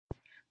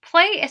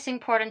Play is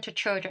important to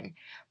children.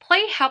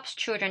 Play helps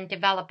children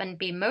develop and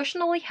be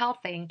emotionally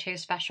healthy in two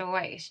special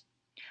ways.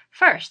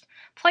 First,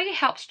 play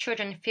helps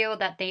children feel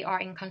that they are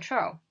in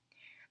control.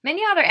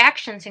 Many other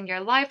actions in their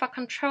life are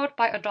controlled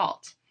by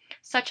adults,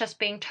 such as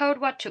being told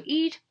what to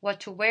eat, what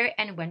to wear,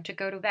 and when to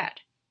go to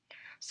bed.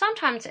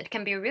 Sometimes it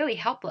can be really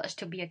helpless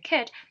to be a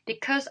kid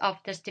because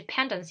of this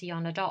dependency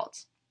on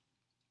adults.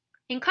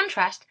 In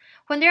contrast,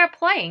 when they are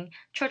playing,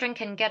 children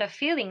can get a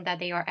feeling that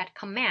they are at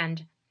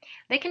command.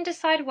 They can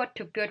decide what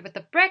to build with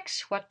the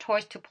bricks, what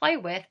toys to play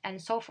with,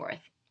 and so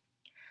forth.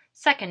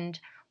 Second,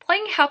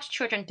 playing helps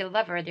children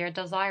deliver their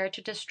desire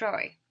to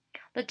destroy.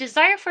 The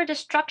desire for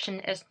destruction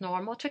is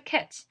normal to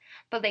kids,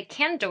 but they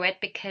can't do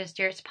it because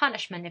there's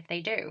punishment if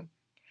they do.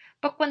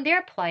 But when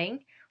they're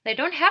playing, they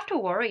don't have to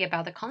worry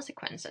about the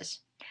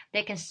consequences.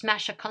 They can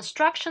smash a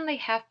construction they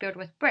have built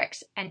with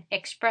bricks and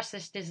express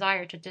this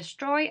desire to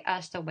destroy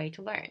as the way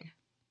to learn.